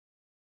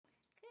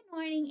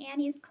Morning,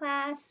 Annie's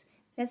class.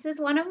 This is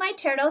one of my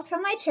turtles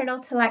from my turtle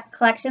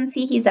collection.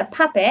 See, he's a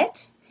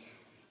puppet,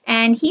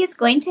 and he is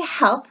going to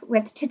help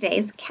with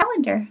today's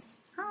calendar.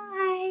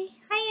 Hi,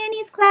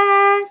 Annie's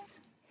class.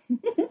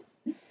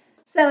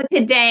 So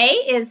today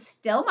is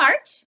still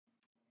March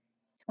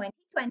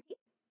 2020,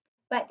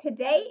 but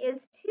today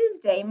is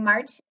Tuesday,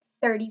 March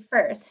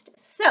 31st.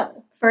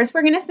 So first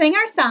we're going to sing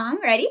our song.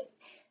 Ready?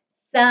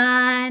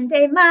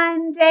 Sunday,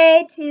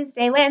 Monday,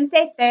 Tuesday,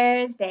 Wednesday,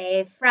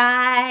 Thursday,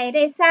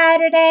 Friday,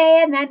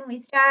 Saturday, and then we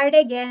start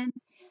again.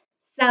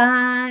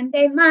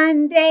 Sunday,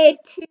 Monday,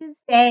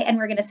 Tuesday, and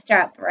we're going to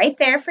start right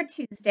there for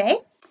Tuesday.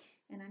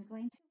 And I'm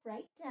going to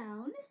write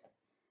down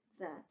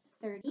the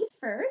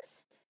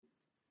 31st.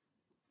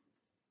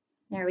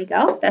 There we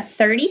go, the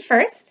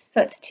 31st.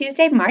 So it's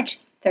Tuesday, March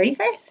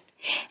 31st.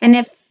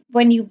 And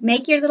when you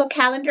make your little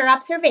calendar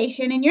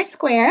observation in your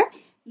square,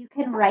 you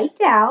can write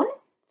down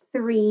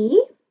 3-31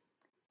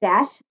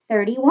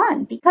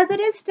 because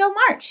it is still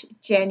March.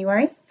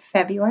 January,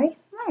 February,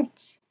 March,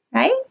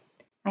 right?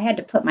 I had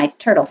to put my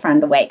turtle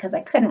friend away because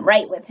I couldn't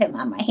write with him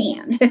on my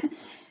hand.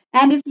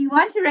 And if you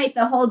want to write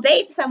the whole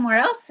date somewhere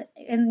else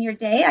in your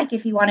day, like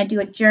if you want to do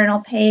a journal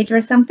page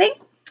or something,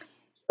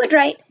 you would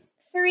write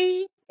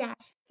 3-31-2020.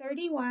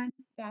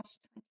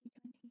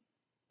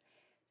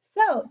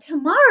 So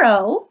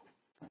tomorrow,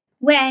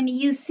 when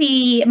you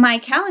see my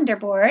calendar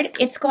board,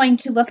 it's going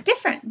to look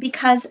different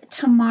because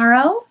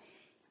tomorrow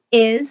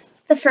is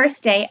the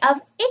first day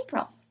of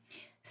April.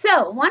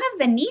 So one of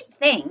the neat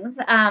things,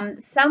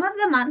 some of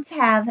the months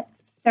have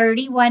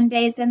 31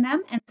 days in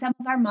them, and some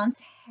of our months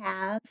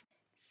have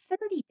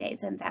 30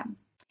 days in them,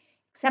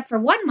 except for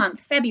one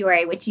month,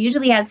 February, which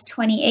usually has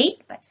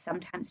 28, but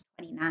sometimes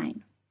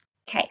 29.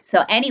 Okay,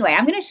 so anyway,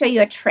 I'm going to show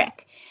you a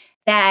trick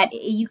that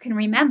you can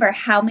remember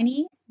how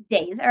many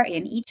days are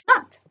in each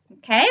month.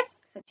 Okay,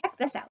 so check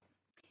this out.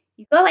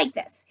 You go like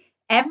this.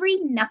 Every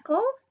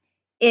knuckle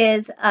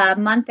is a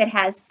month that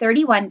has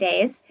 31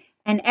 days,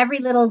 and every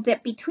little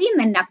dip between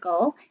the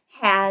knuckle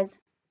has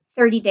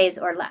 30 days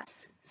or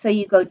less. So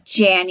you go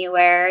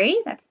January,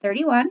 that's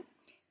 31,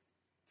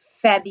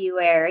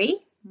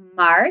 February,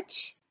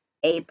 March,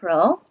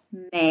 April,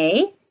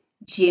 May,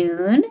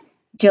 June,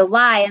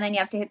 July, and then you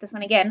have to hit this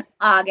one again,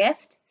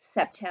 August,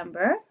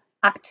 September,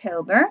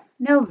 October,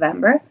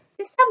 November,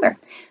 December.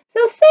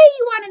 So say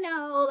you want to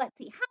know, let's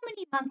see, how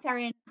many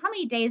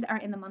days are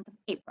in the month of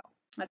April?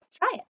 Let's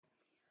try it.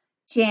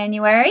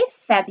 January,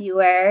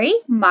 February,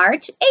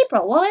 March,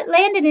 April. Well, it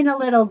landed in a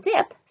little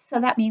dip, so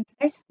that means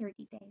there's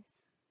 30 days.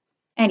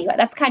 Anyway,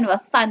 that's kind of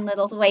a fun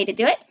little way to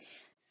do it.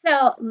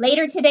 So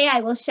later today,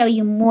 I will show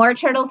you more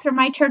turtles from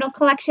my turtle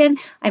collection.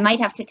 I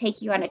might have to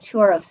take you on a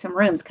tour of some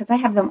rooms because I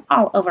have them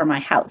all over my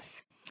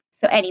house.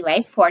 So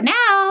anyway, for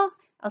now,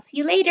 I'll see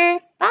you later.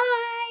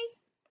 Bye.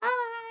 Bye.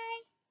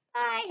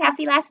 Bye.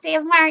 Happy last day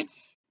of March.